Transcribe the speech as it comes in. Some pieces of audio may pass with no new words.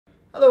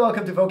Hello,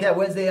 welcome to Vocab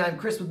Wednesday. I'm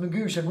Chris with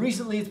Magoosh, and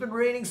recently it's been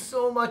raining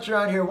so much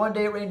around here. One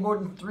day it rained more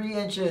than 3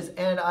 inches,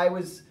 and I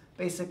was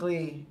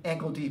basically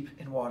ankle deep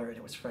in water, and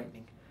it was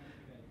frightening.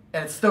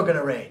 And it's still going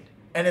to rain,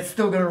 and it's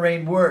still going to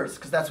rain worse,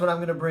 because that's what I'm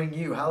going to bring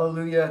you.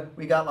 Hallelujah.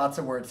 We got lots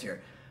of words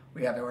here.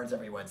 We have words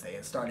every Wednesday,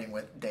 and starting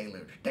with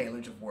deluge.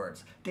 Deluge of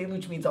words.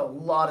 Deluge means a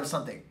lot of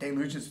something.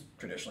 Deluge is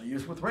traditionally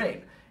used with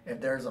rain. If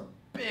there's a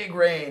big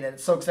rain and it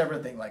soaks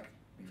everything, like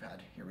we've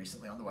had here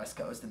recently on the West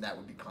Coast, and that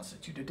would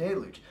constitute a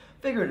deluge.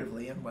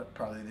 Figuratively, and what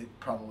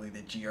probably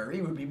the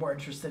GRE would be more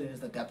interested in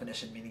is the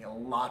definition, meaning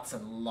lots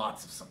and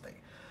lots of something.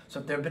 So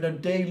if there have been a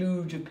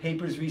deluge of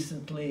papers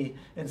recently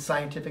in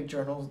scientific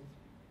journals,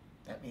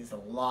 that means a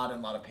lot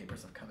of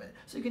papers have come in.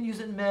 So you can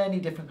use it in many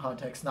different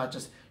contexts, not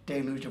just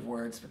deluge of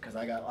words, because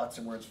I got lots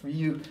of words for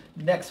you.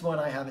 Next one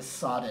I have is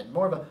sodden,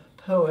 more of a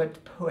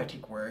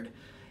poetic word.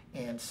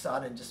 And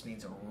sodden just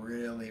means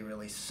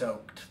really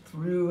soaked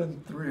through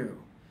and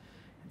through.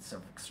 And so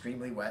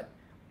extremely wet.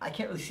 I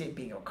can't really see it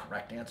being a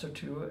correct answer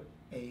to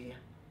a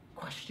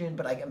question,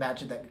 but I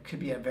imagine that it could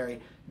be a very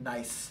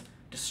nice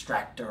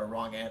distractor or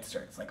wrong answer.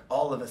 It's like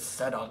all of a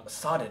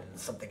sudden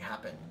something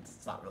happens.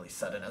 It's not really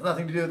sudden. It has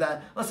nothing to do with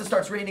that unless it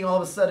starts raining all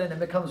of a sudden and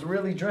becomes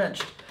really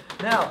drenched.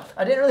 Now,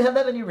 I didn't really have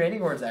that many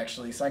raining words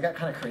actually, so I got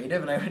kind of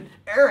creative and I went,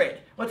 arid.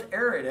 What's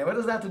arid? What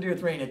does that have to do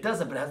with rain? It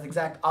doesn't, but it has the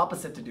exact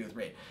opposite to do with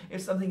rain.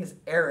 If something is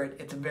arid,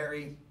 it's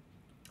very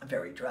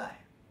dry.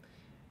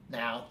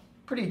 Now,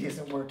 pretty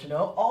decent word to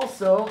know.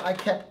 Also, I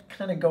kept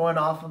kind of going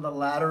off in the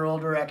lateral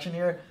direction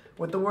here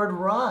with the word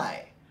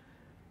wry.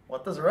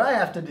 What does wry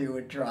have to do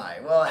with dry?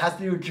 Well, it has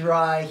to do with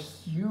dry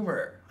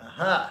humor.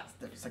 It's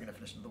the second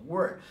definition of the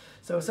word.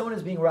 So if someone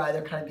is being wry,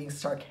 they're kind of being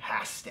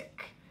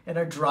sarcastic in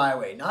a dry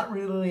way. Not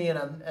really in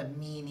a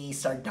meany,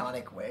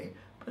 sardonic way,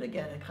 but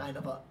again, in kind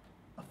of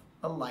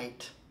a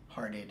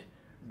light-hearted,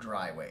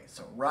 dry way.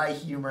 So wry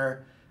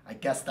humor. I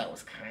guess that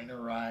was kind of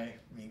wry.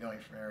 Me going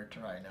from arid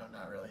to wry. No,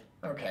 not really.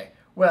 Okay.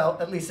 Well,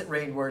 at least it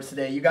rained words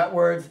today. You got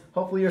words.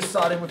 Hopefully you're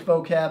sodden with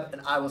vocab,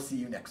 and I will see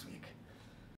you next week.